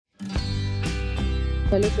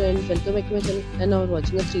Hello friends, welcome back to my channel and now we're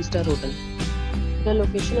watching a 3-star hotel. The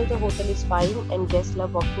location of the hotel is fine and guests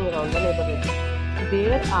love walking around the neighborhood.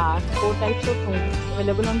 There are 4 types of rooms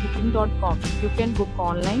available on booking.com. You can book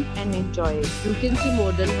online and enjoy it. You can see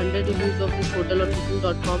more than 100 reviews of this hotel on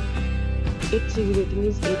booking.com. Its review rating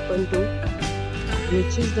is 8.2,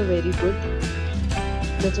 which is the very good.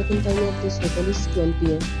 The check-in time of this hotel is 12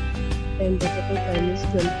 p.m. and the check-out time is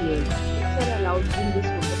 12 p.m. Pets are allowed in this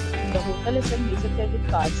hotel. The hotel accepts major credit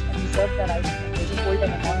cards and reserves the right to hold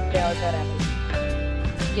an amount prior to arrival.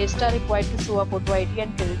 Guests are required to show a photo ID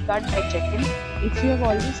and credit card at check-in. If you have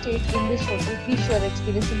already stayed in this hotel, please share your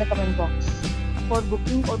experience in the comment box. For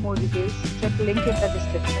booking or more details, check link in the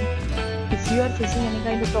description. If you are facing any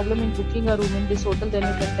kind of problem in booking a room in this hotel, then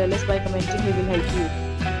you can tell us by commenting. We will help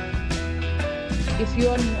you. If you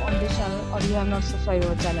are new on this channel or you have not subscribed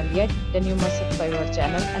our channel yet, then you must subscribe our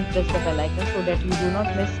channel and press the bell icon so that you do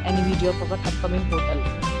not miss any video of our upcoming hotel.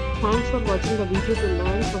 Thanks for watching the video till the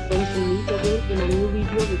end. So friends, will meet again in a new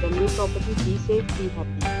video with a new property. Be safe, be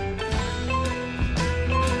happy.